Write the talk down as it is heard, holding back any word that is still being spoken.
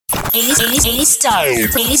A-Style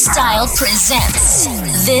presents.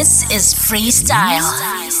 This is Freestyle.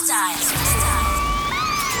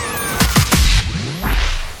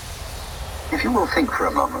 If you will think for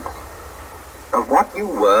a moment of what you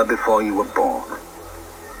were before you were born,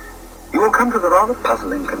 you will come to the rather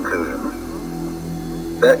puzzling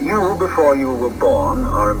conclusion that you, before you were born,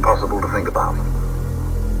 are impossible to think about.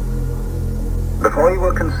 Before you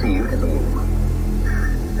were conceived in the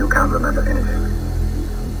womb, you can't remember anything.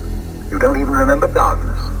 You don't even remember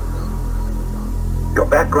darkness. Your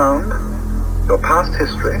background, your past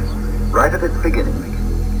history, right at its beginning,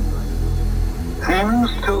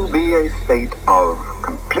 seems to be a state of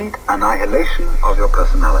complete annihilation of your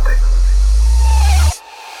personality.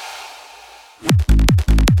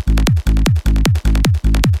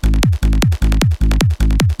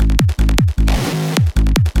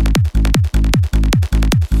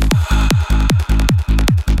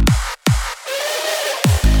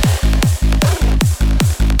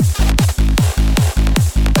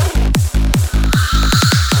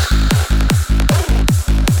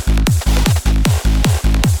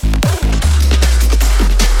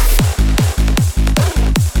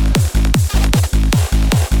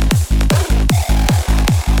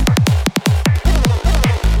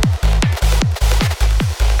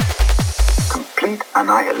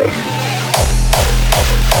 Annihilation.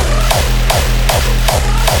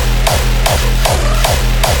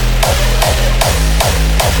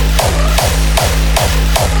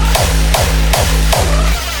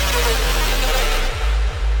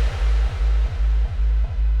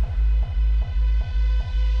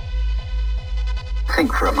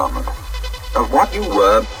 Think for a moment of what you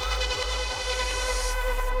were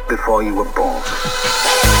before you were born.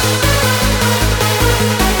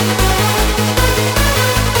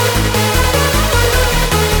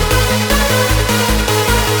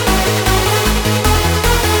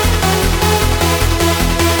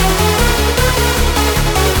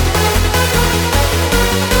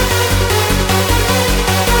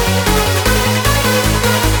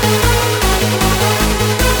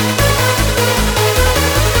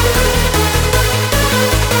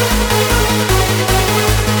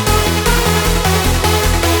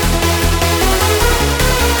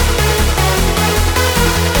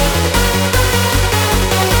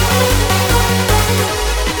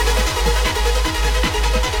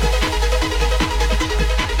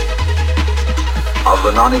 Of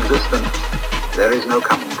the non-existent, there is no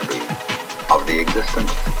coming to be. Of the existent,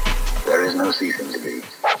 there is no ceasing to be.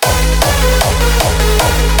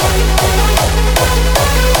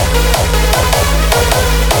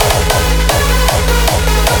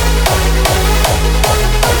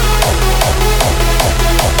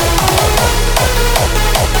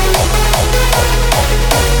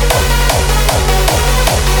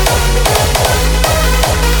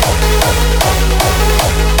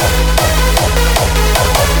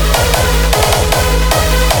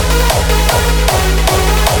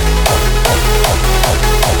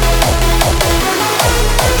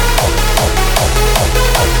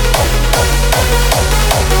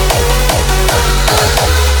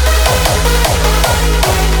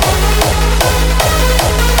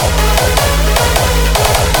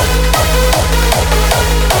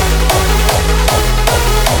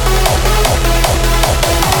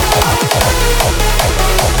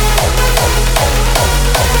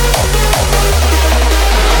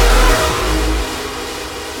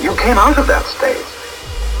 Came out of that state.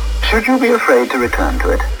 Should you be afraid to return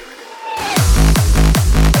to it?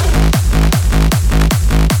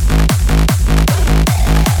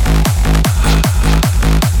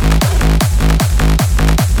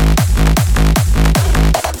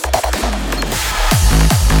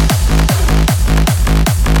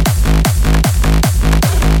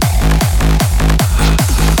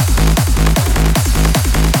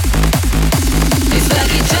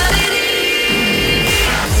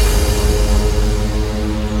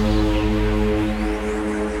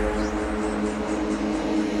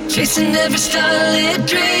 Chasing every starlit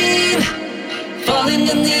dream, falling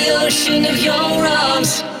in the ocean of your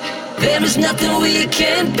arms. There is nothing we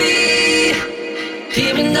can't be,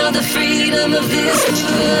 hearing all the freedom of this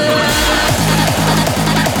world.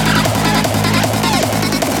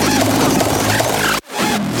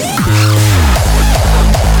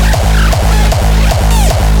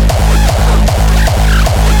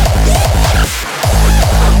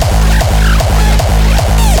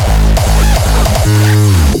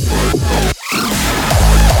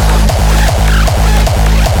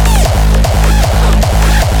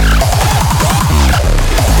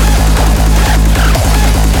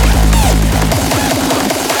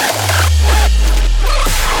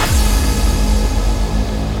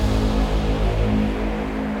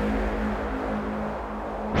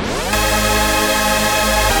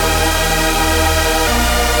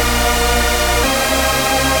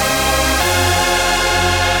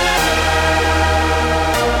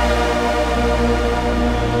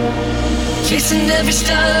 chasing every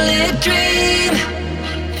starlit dream,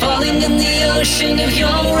 falling in the ocean of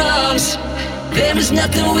your arms. There is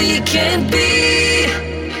nothing we can't be,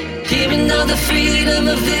 hearing all the freedom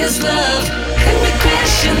of this love. And we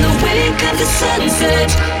crash in the wake of the sunset.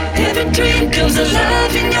 Every dream comes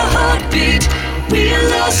alive in your heartbeat. We are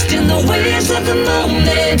lost in the waves of the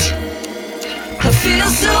moment. I feel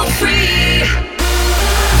so free.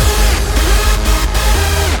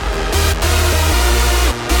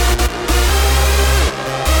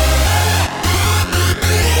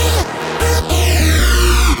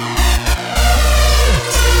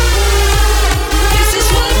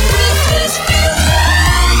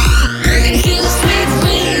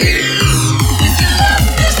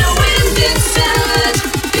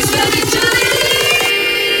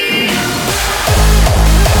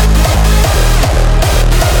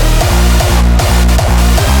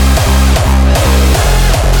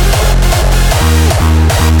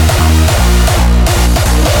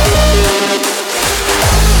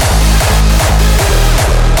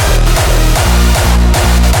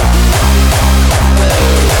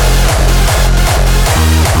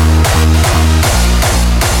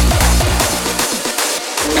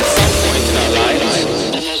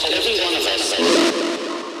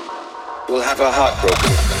 Our heart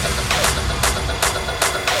broken.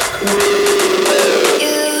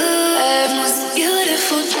 You are most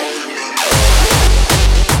beautiful.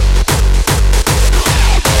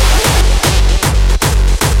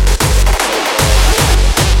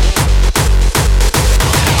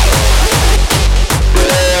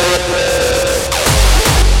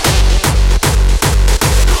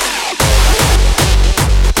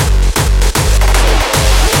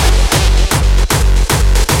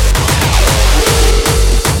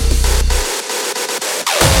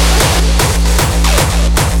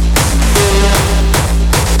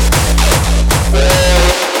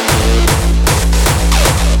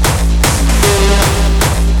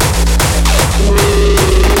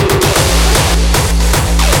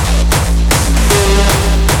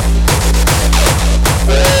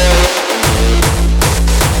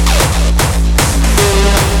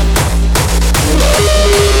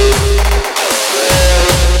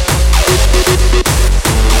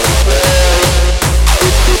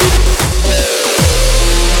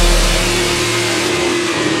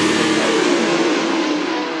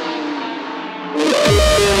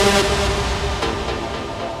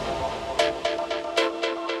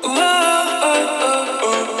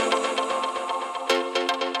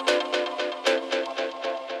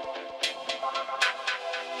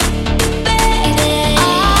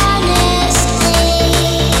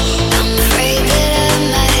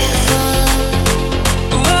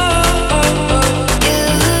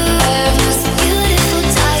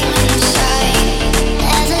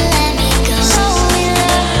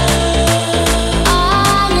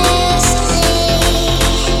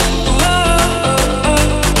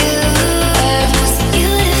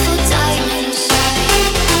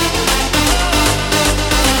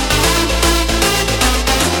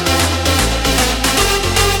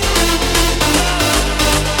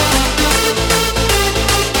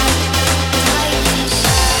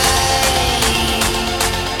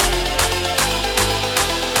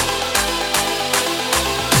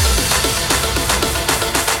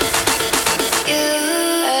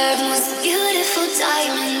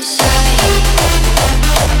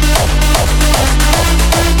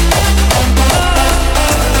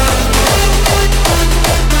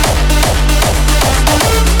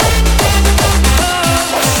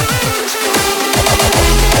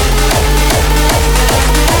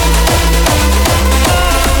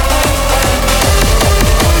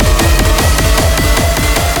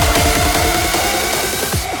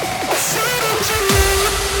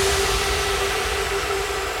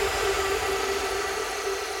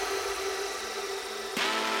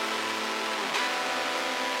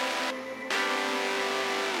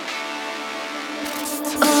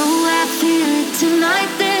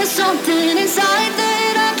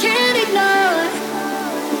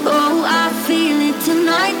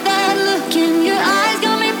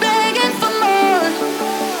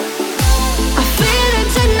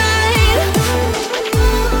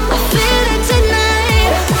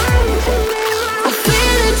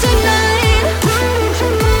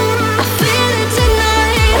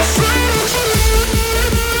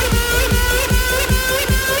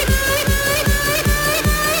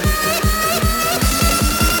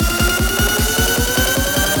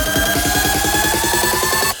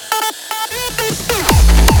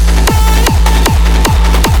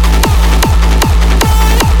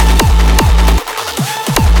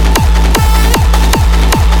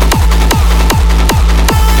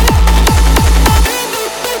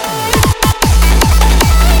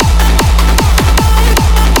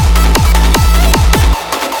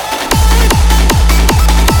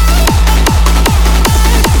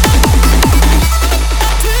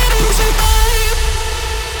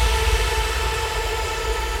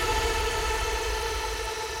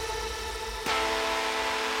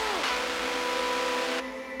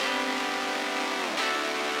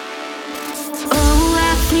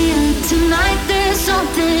 there's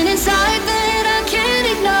something inside that I can't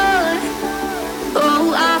ignore.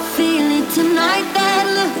 Oh, I feel it tonight. That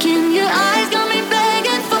look in your eyes got me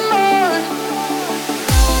begging for more.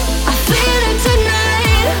 I feel it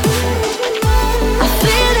tonight. I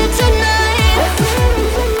feel it tonight.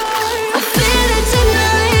 I feel it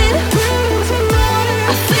tonight. I feel it tonight.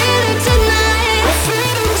 I feel it tonight.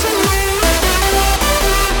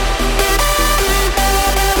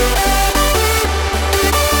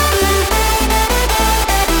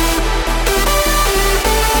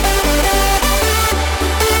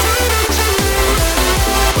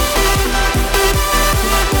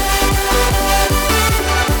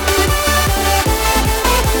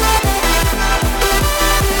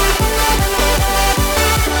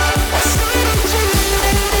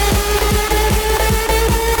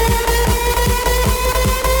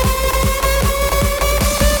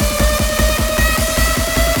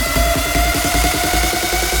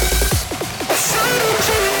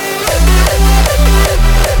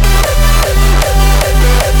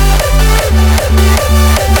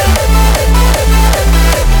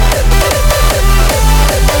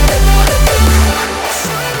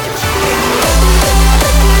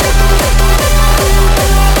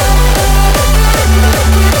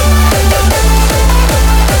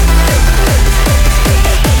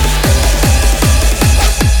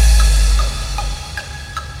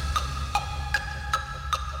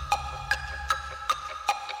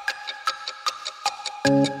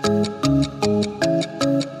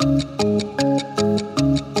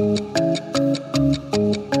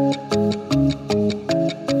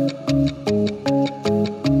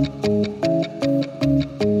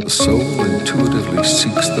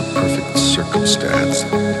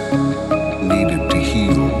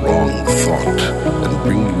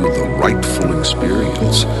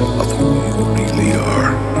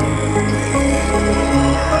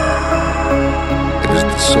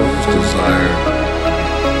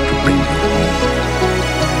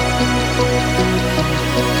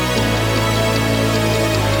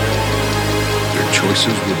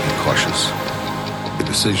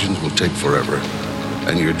 Decisions will take forever,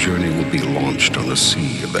 and your journey will be launched on a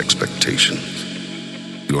sea of expectations.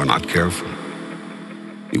 You are not careful,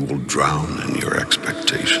 you will drown in your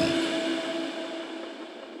expectation.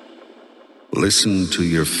 Listen to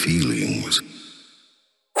your feelings.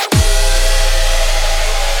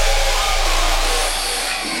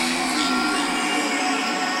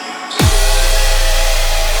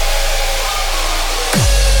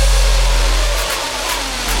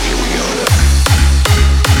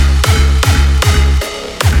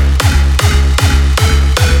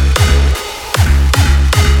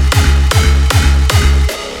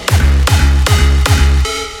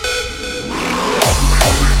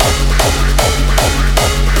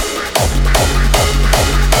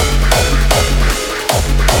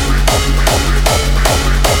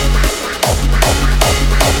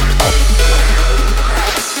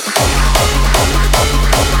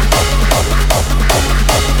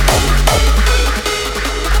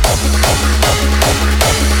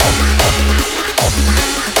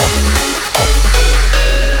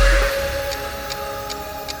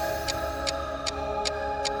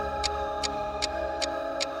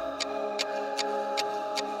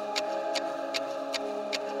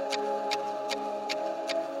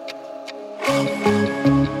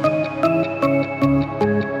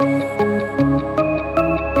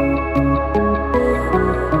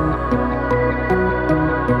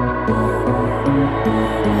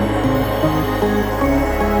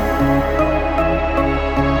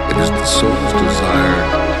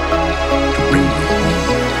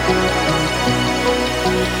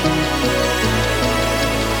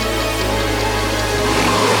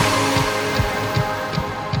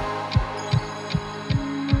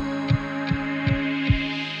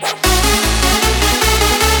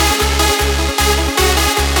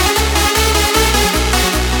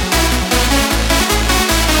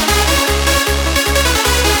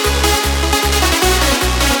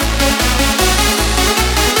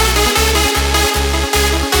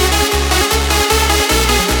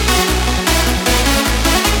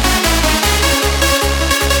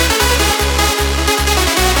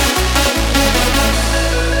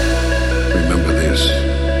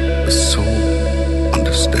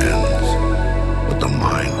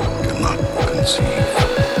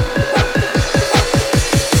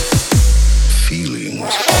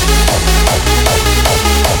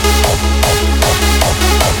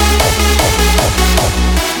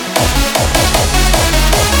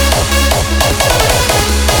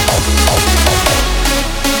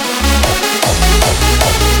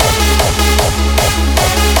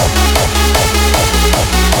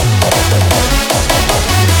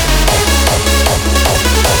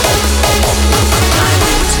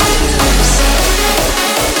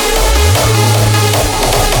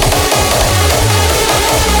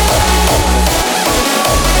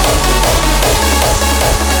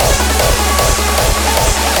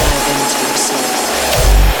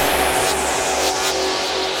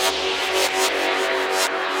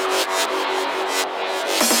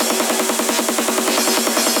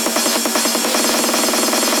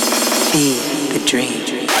 Be the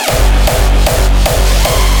dream.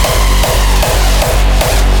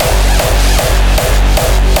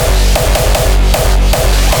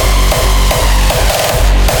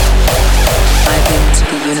 Dive into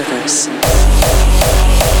the universe.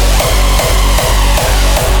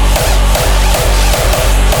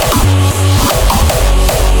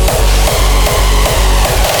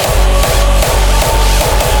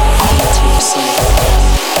 Into your soul.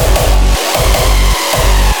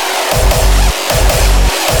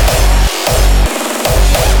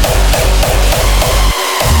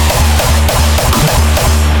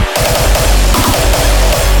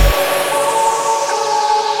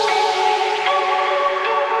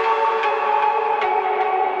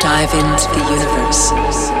 Dive into the universe.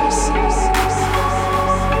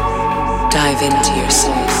 Dive into your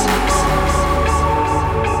soul.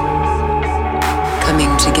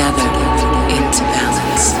 Coming together into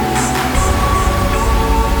balance.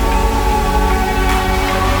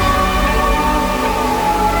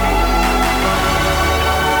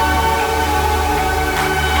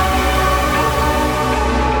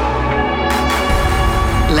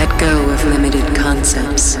 Let go of limited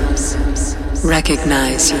concepts.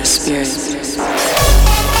 Recognize your spirit.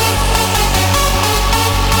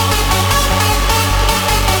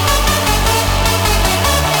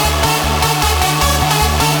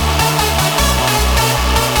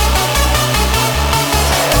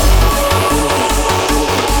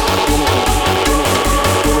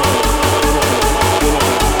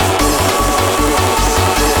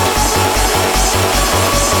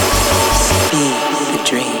 Be the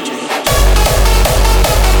dream.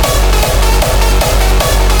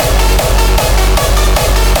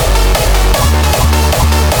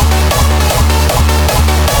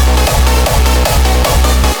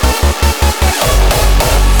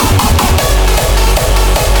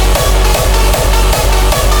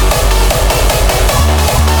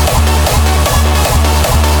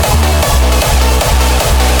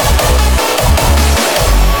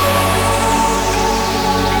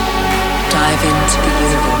 Dive into the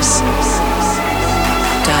universe.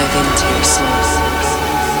 Dive into your soul.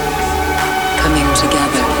 Coming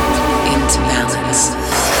together into balance.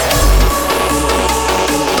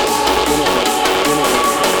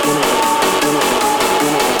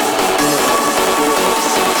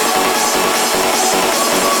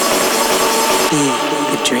 Be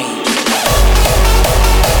the dream.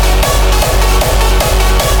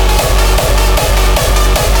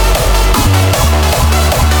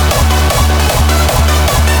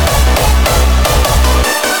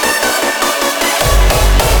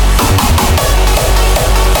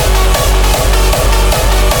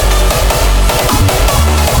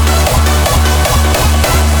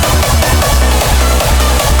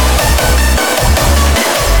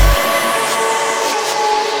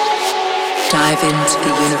 Dive into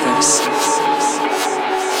the universe.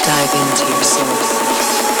 Dive into your soul.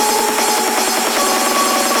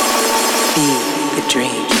 Be the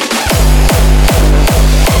dream.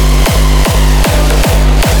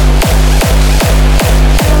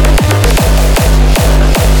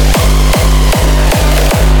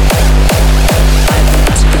 Dive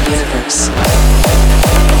into the universe.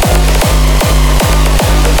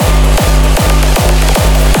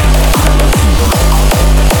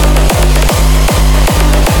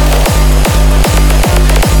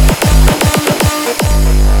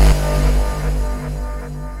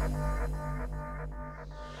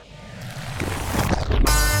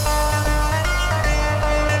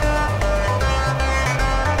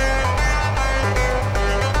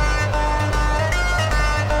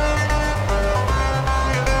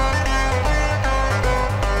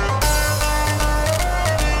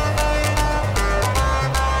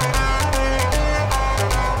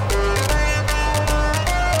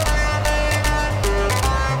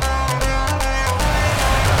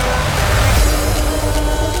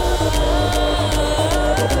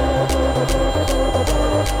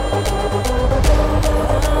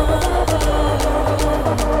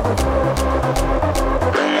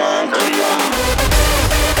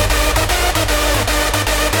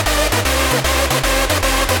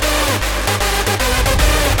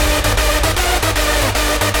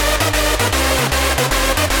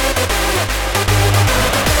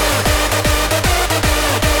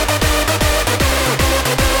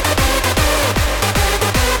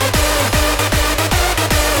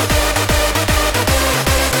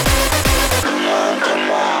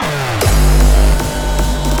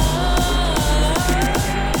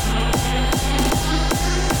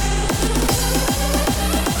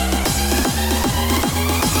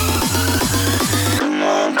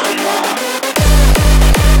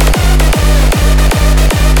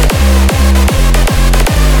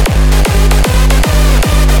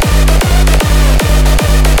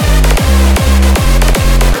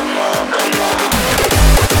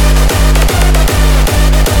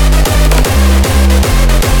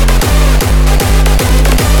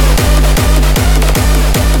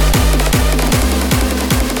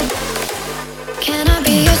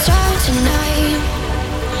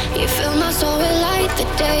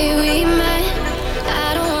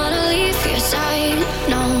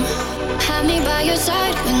 Have me by your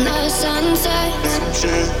side when the sun sets.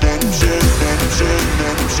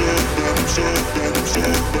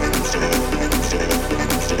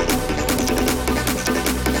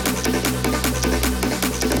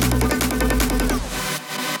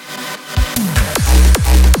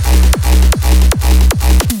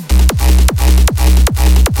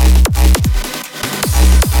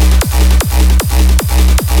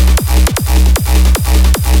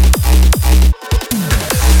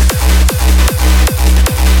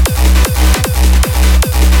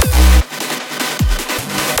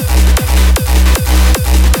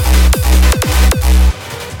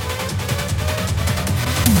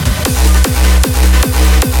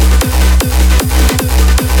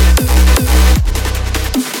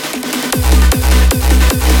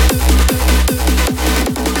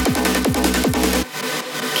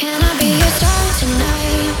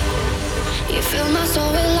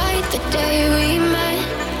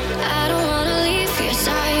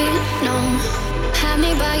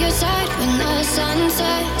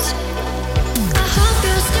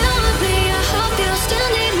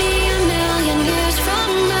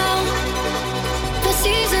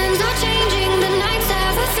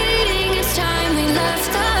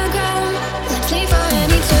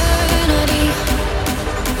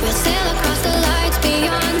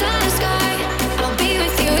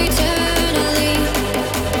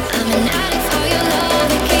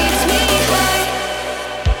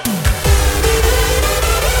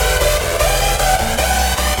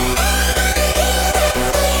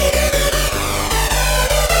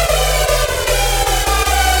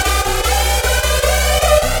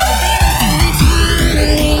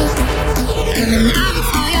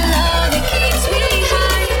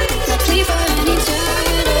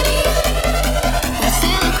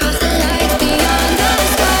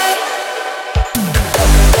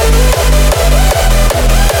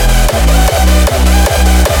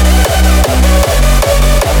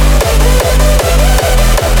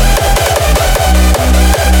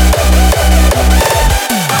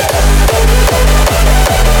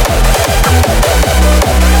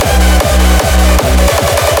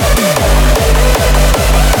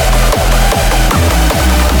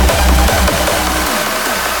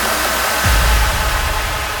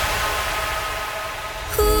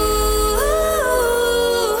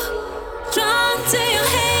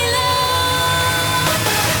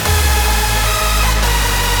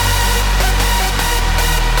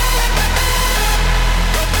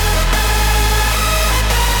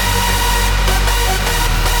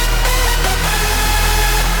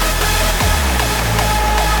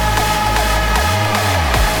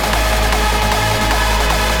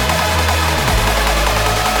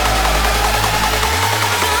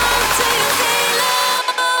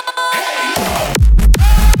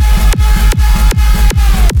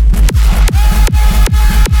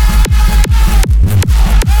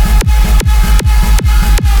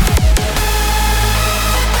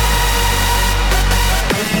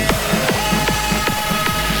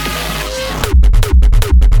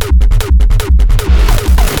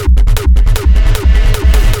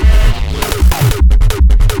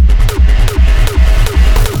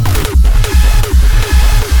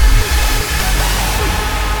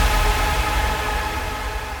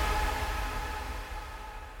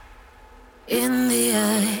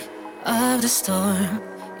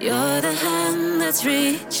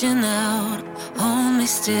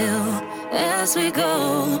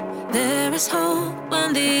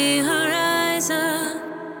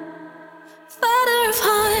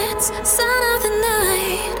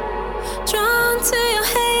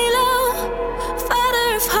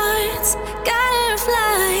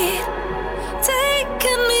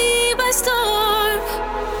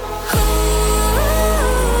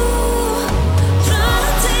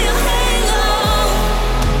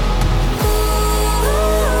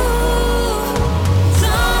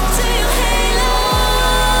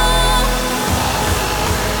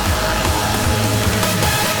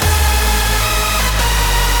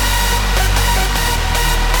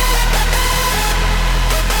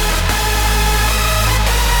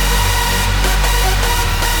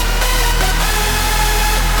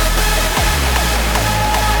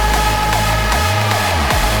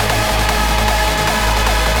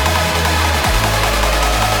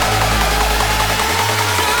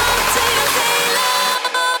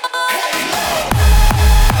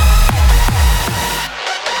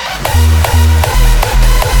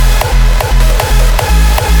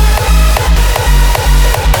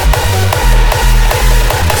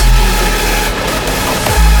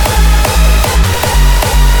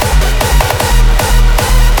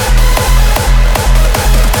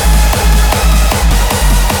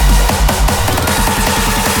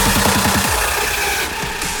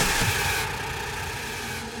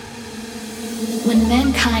 When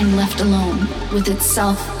mankind left alone, with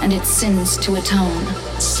itself and its sins to atone,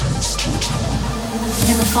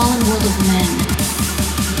 in the fallen world of men,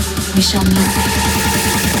 we shall meet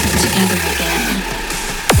together again.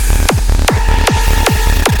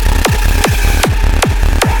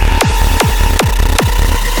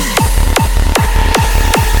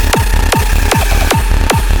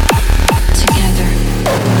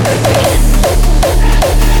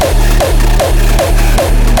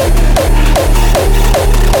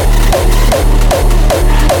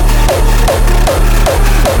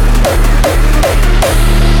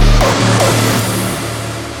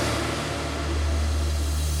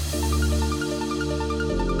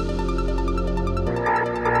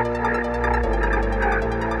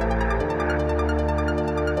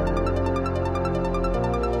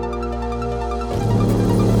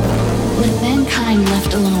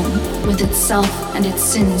 Left alone, with itself and its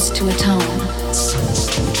sins to atone,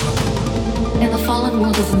 in the fallen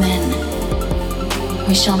world of men,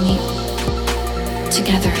 we shall meet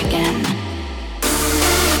together again.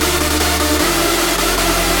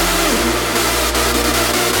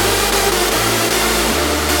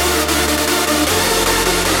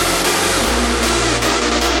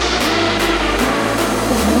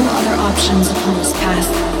 With no other options upon this path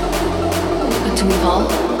but to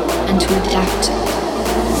evolve and to adapt.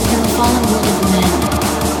 In the fallen world of men,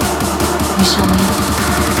 we shall meet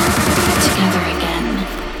together again.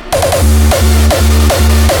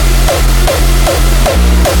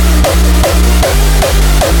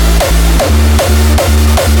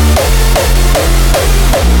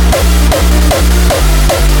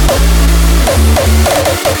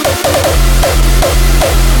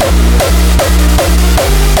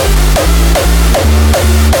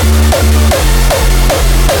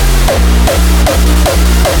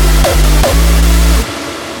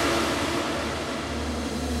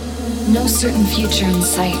 No certain future in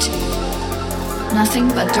sight. Nothing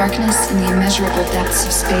but darkness in the immeasurable depths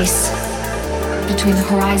of space, between the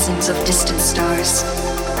horizons of distant stars.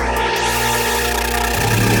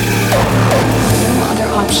 No other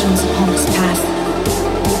options upon this path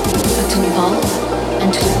but to evolve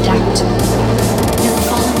and to adapt. In the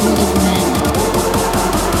fallen world of men,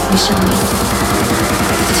 we shall meet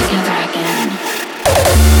together again.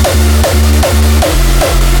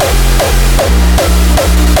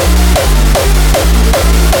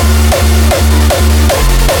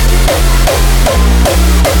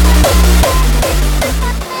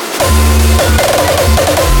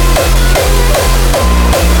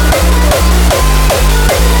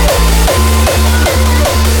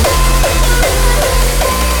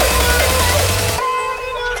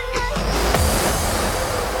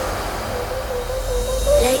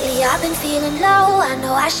 Lately I've been feeling low, I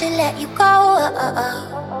know I should let you go.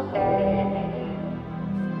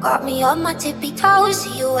 Got me on my tippy toes,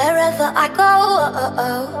 see you wherever I go.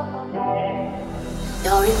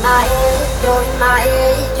 You're in my head, you're in my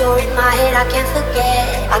head, you're in my head. I can't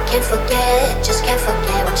forget, just can't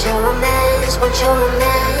forget. Want your romance, want your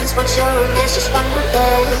romance, want your romance. Just one more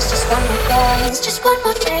dance, just one more dance, just one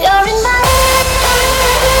more dance. You're in my head.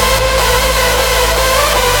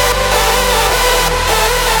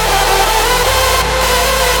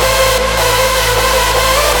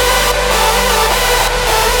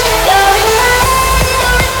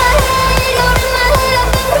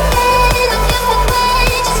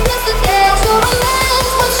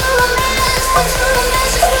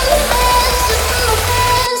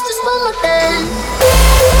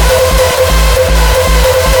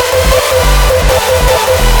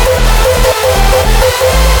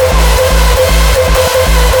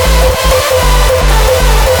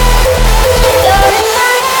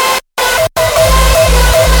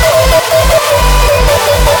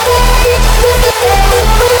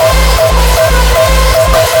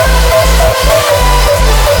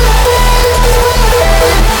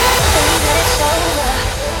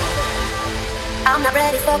 I'm not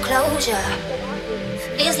ready for closure.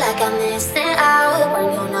 Feels like I'm missing out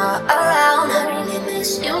when you're not around. I really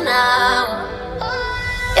miss you now.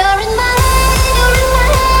 You're in my head, you're in my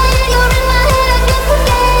head, you're in my head. I can't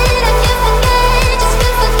forget, just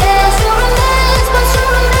can't forget. Your romance, what's your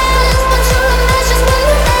romance, what's your romance? Just one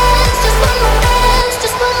more dance, just one more dance,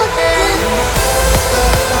 just one more dance.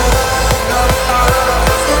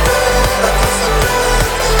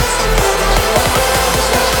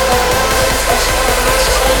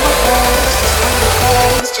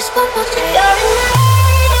 Just one more day. You're in my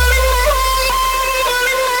head, you're in my head, you're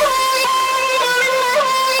in my head, you're in my head, you're in my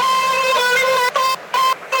head.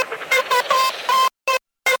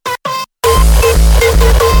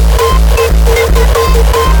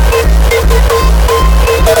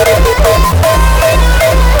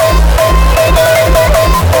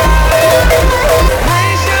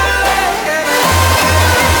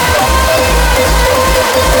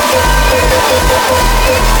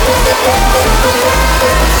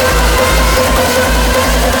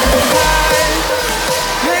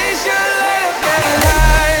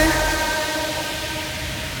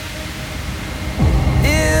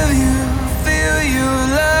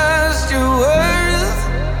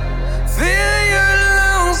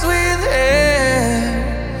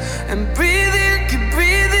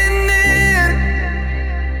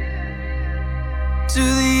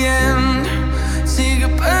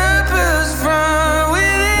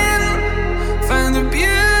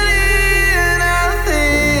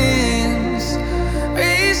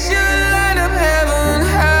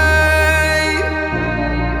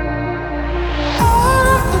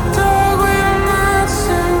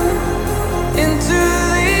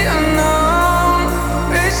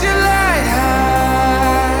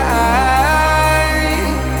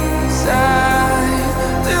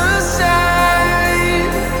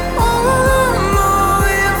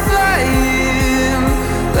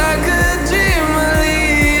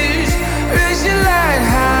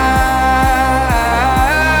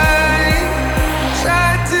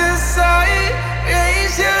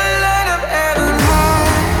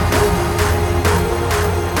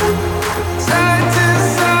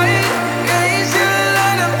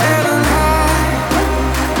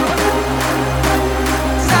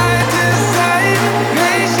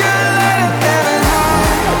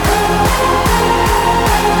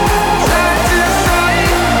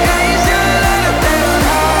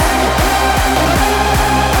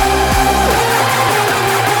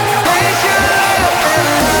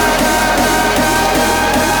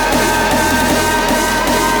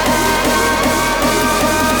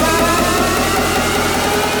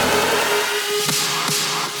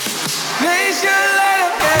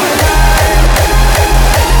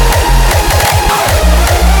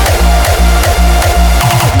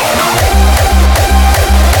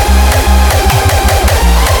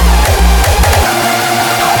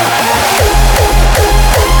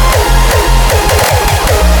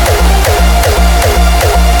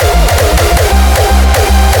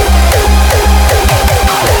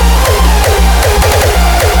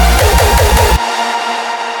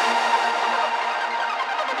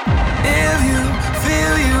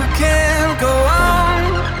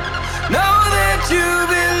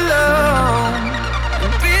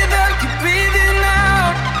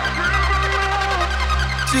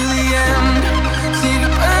 to the end. Seek a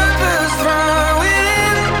purpose from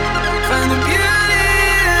within. Find the beauty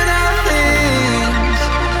in our things.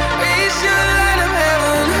 Raise your light up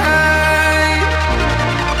heaven high.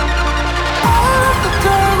 Out of the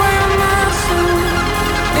dark where I'm lost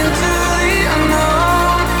into the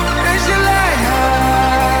unknown. Raise your light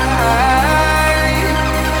high,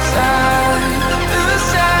 side to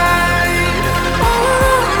side.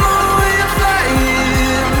 Oh, where you're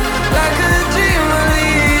flying like a dream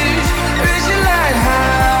release. Raise your light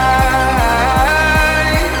high,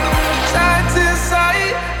 side to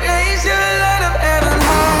side. Raise your light up heaven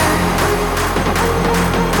high,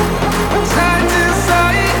 side to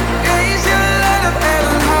side. Raise your light up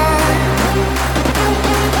heaven high,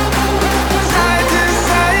 side to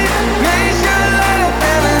side. Raise your light up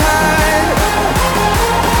heaven high.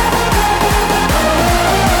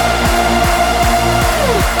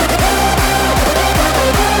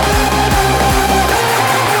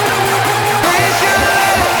 Raise your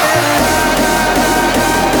light up heaven high.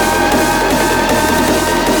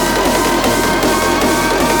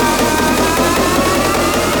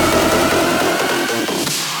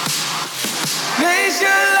 Raise your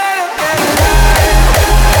light up heaven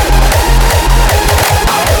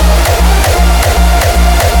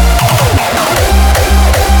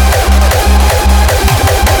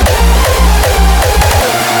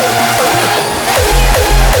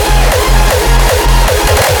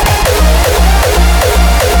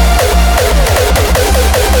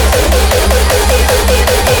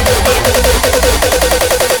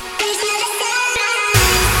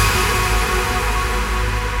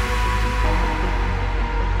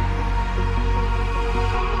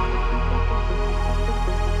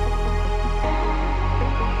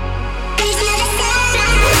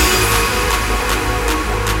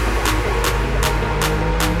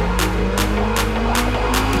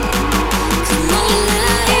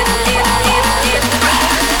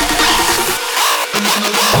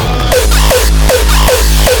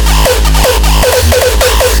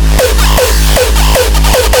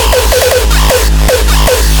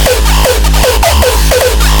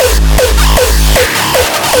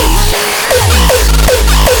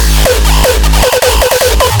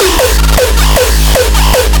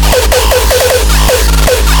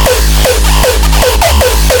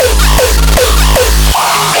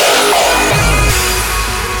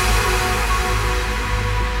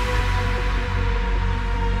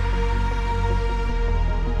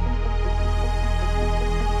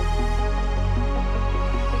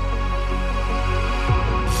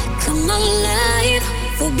Come alive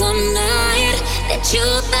for one night. Let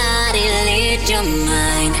your body lead your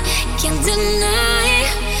mind. Can't deny,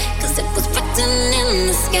 'cause it was written in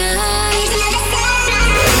the sky.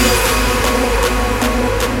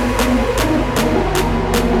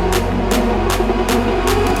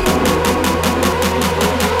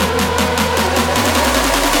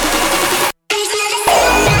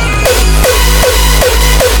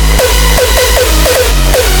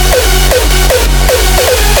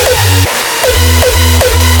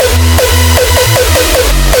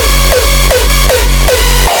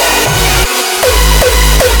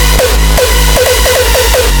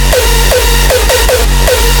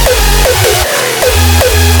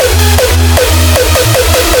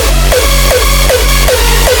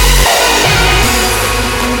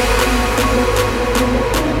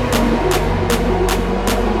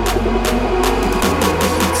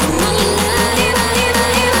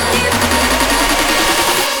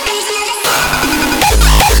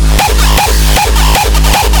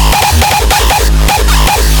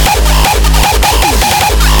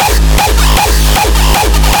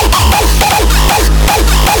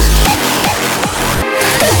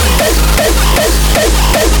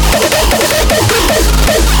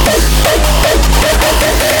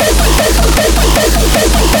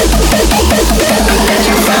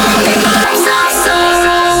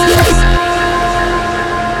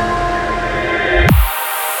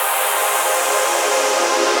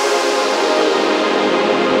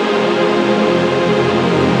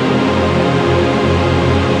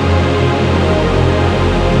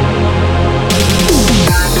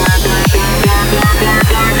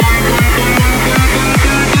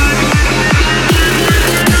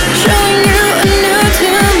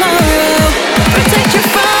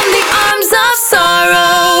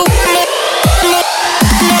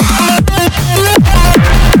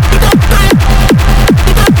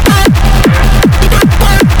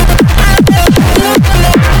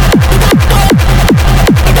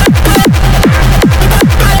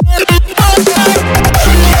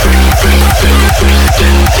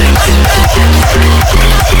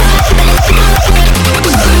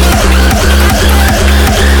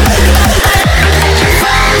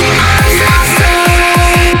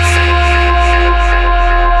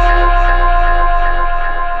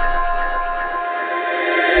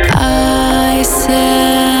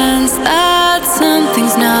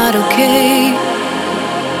 not okay?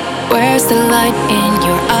 Where's the light in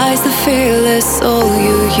your eyes, the fearless soul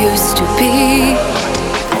you used to be?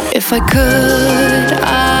 If I could,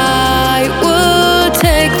 I would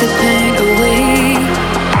take the pain away.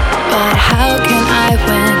 But how can I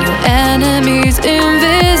when your enemy's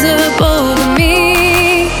invisible to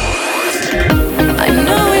me? I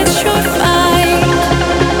know it's your fight,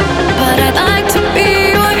 but I'd like to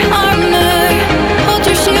be your armor. Hold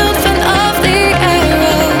your shield, fend off the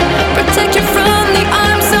arrow, protect you from the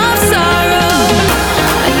arms of sorrow.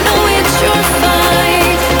 I know it's your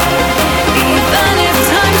fight, even if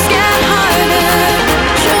times get harder,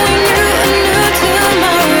 showing you a new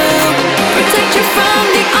tomorrow, protect you from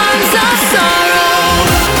the arms of sorrow.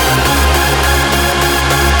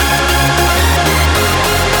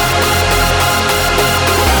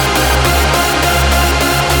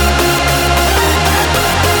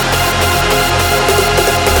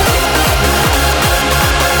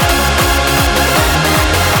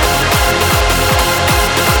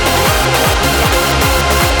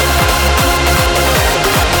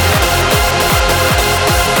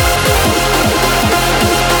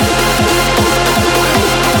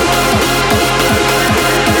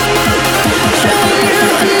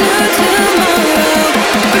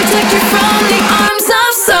 Protect you from the arms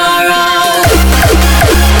of sorrow.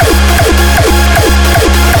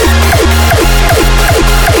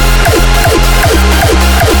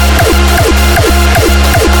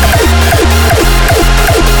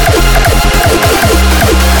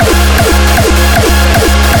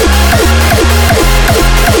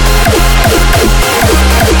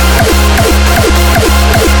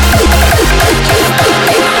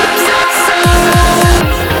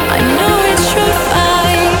 I know it's your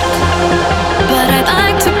fight, but I'd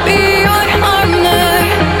like to be your armor.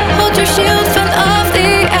 Hold your shield, fend off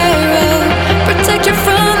the arrow, protect you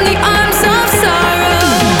from the arms of sorrow.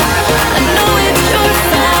 I know it's your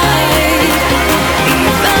fight,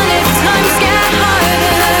 even if times get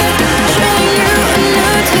harder, showing you a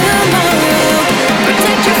new tomorrow,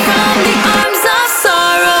 protect you from the arms of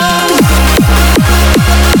sorrow.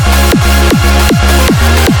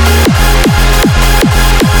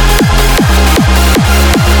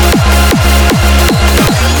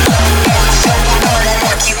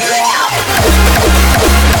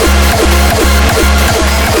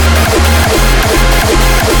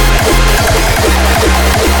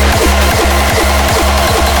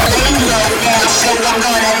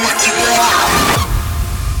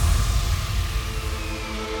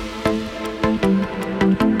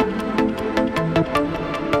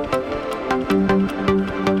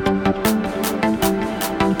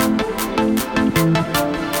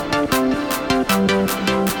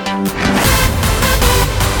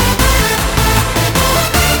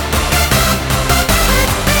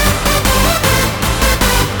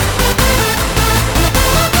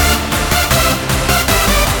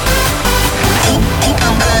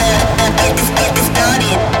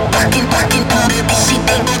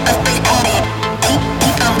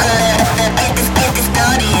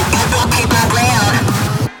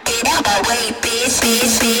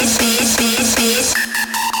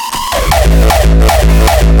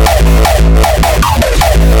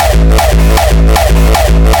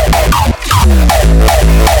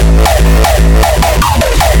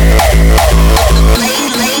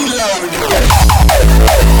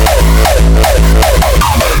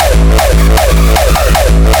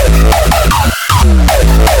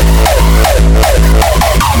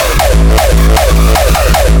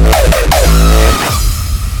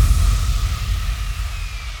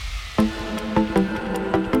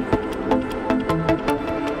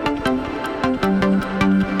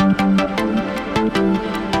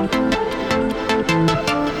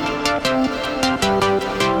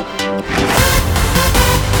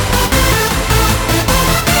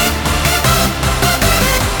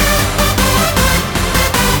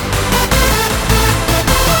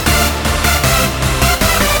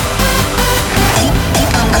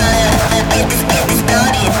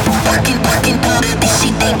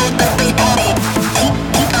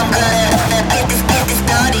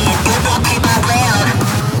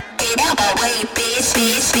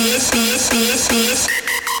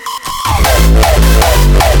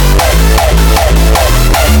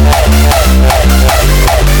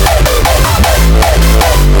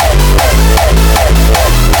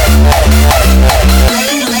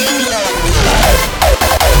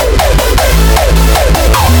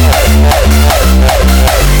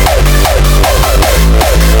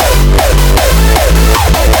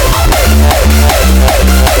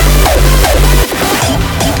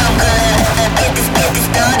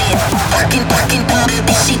 Working, working, all of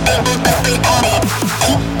this shit, they will but they on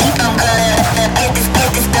it.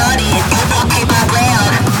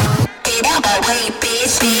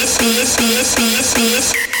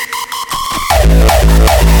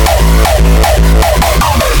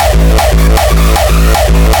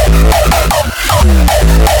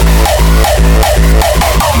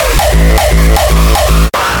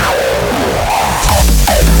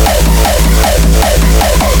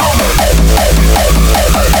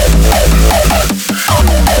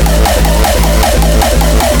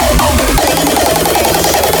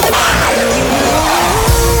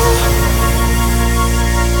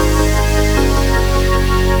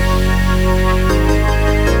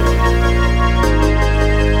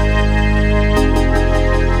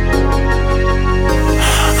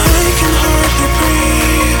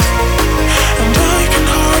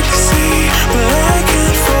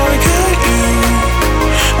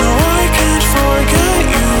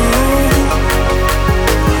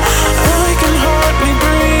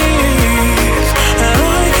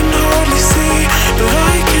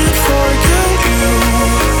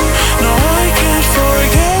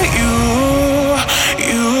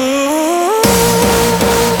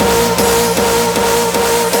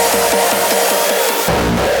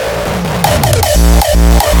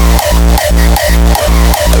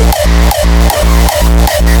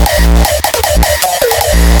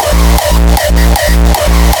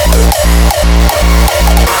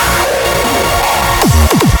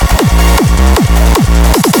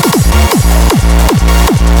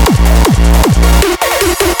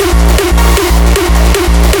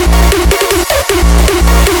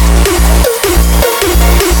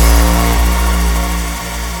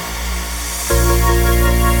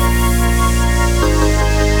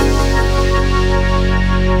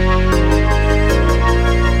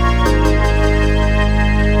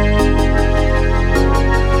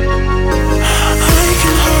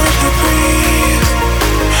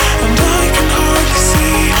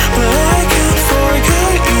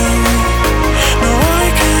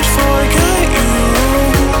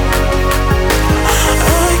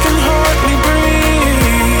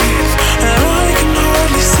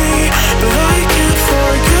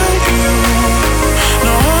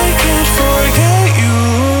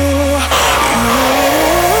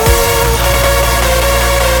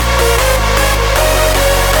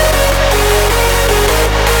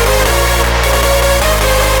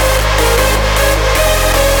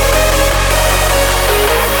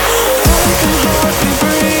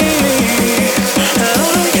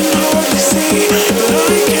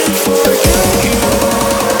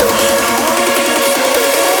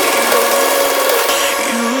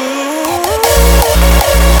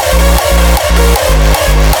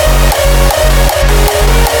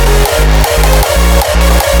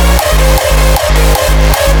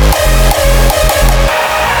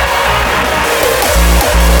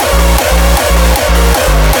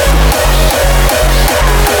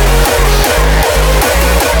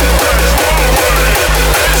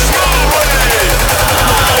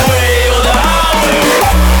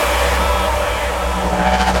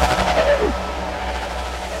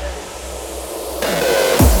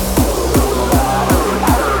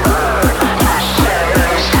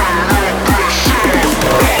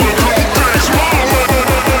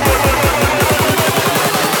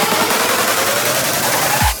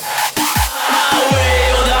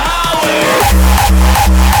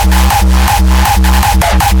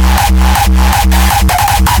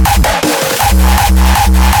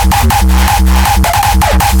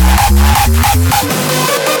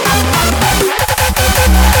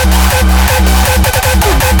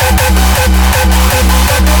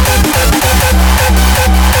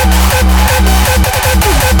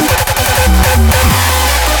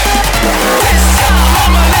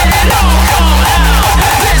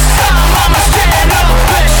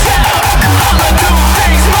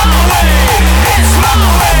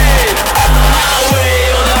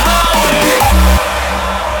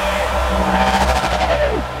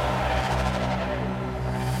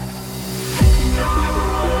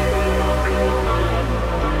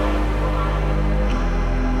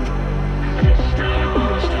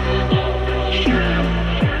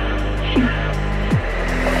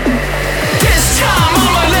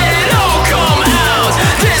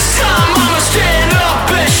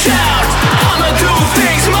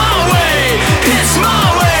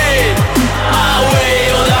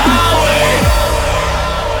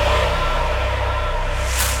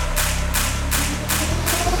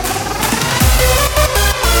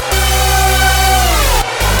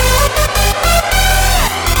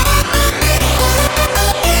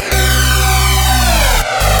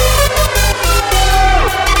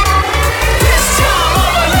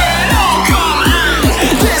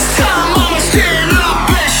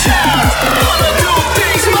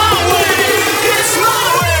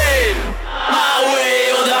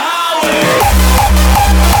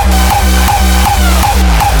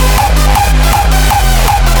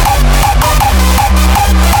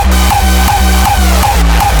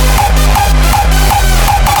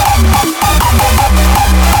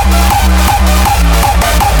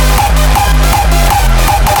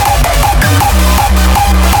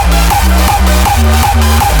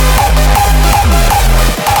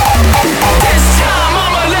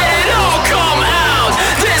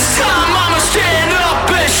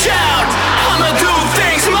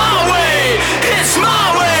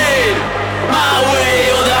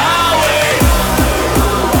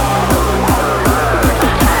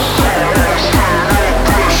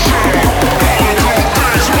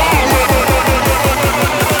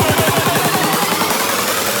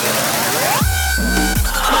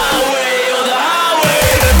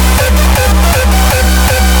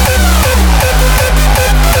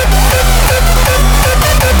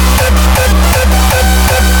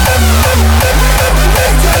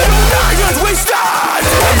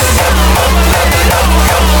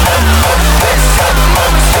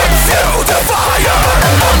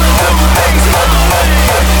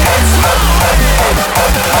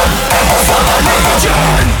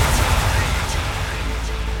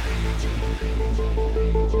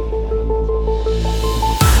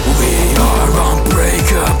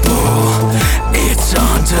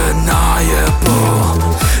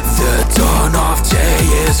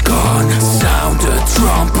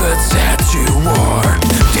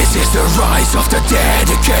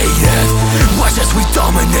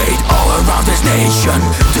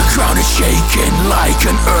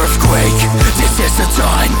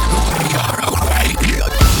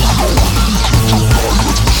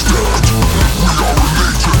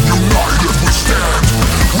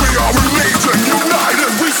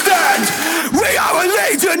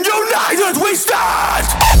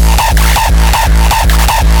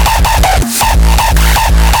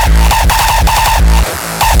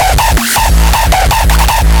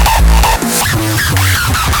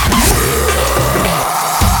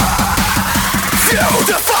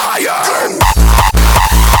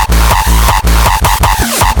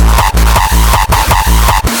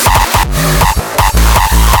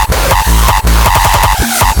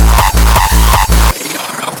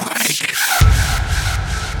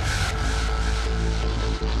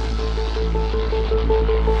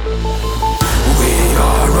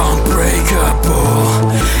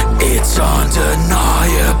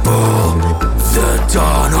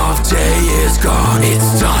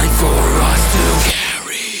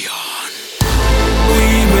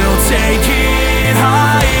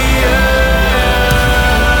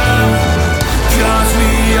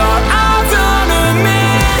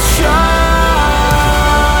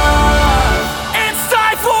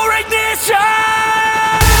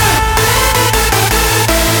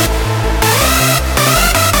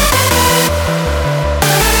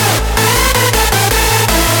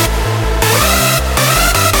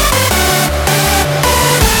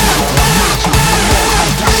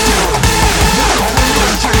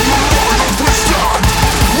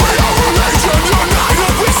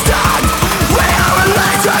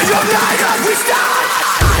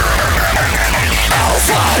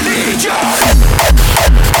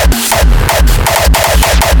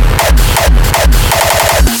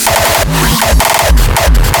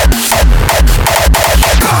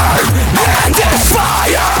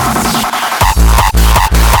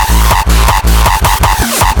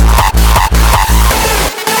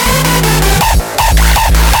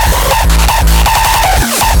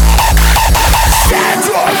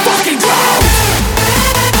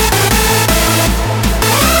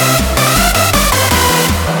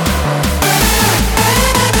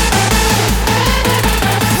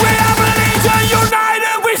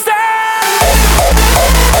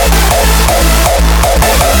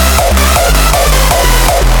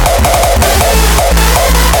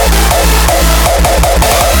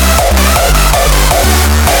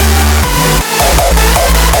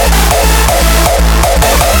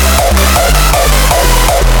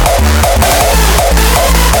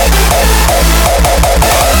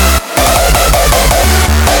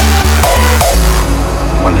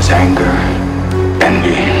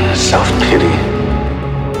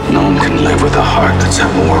 heart that's at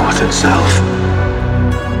war with itself.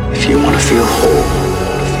 If you want to feel whole,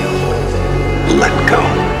 let go.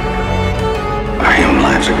 Our human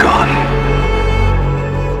lives are gone,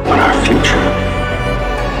 but our future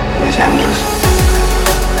is endless.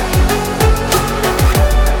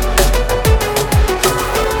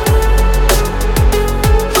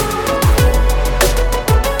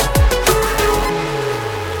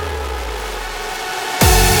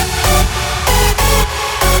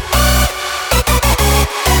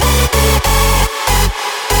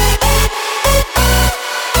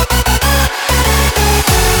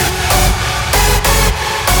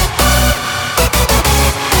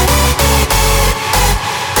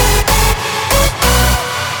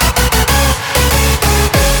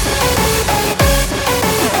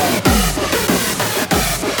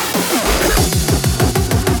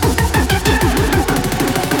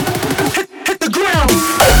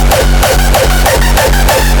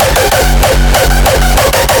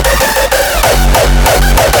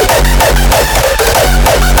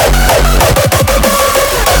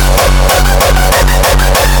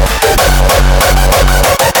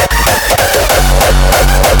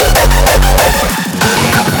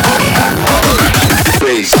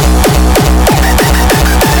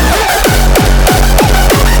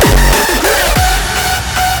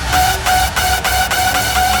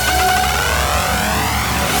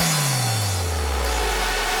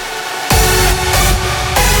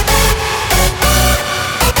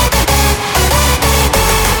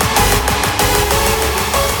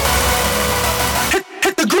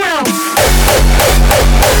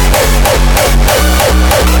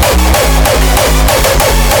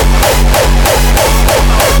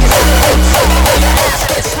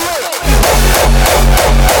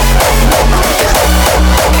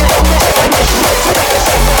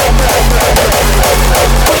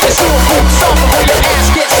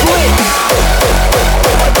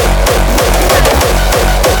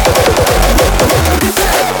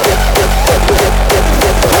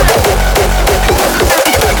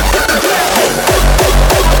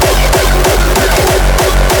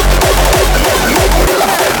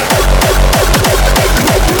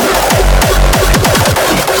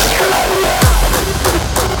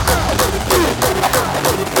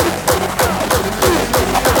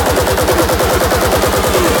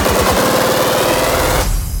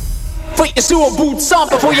 Your sewer boots off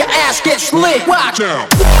before your ass gets lit. Watch out.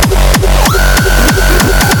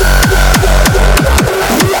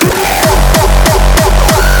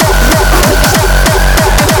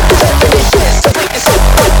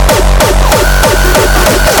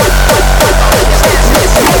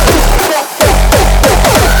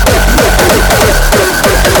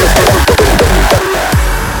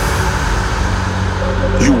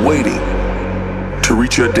 You're waiting to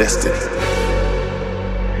reach your destiny.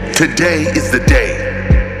 Today is the day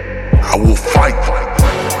I will fight.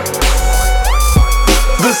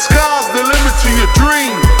 The sky's the limit to your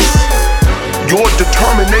dreams. Your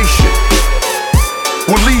determination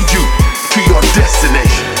will lead you to your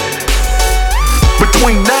destination.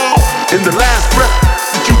 Between now and the last breath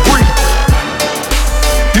that you breathe,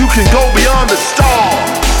 you can go beyond the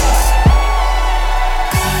stars.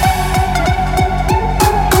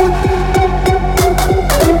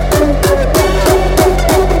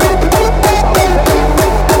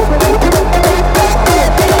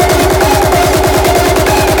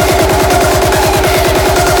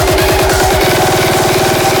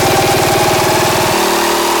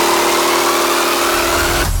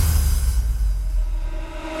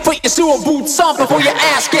 Put your sewer boots on before your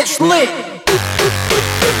ass gets lit.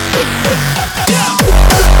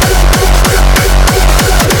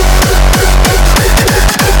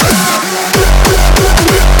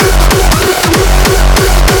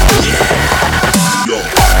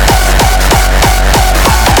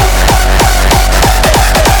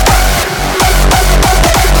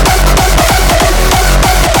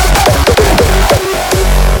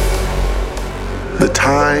 The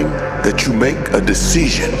time that you make a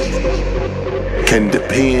decision can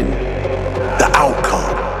depend the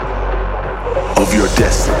outcome of your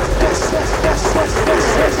destiny.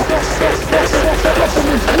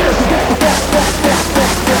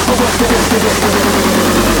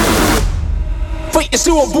 Put your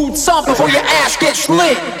sewer boots on before your ass gets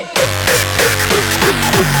lit.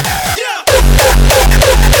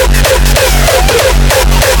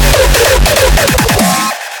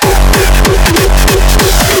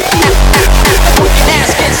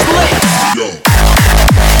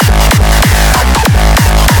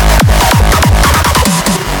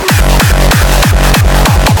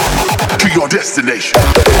 To your destination.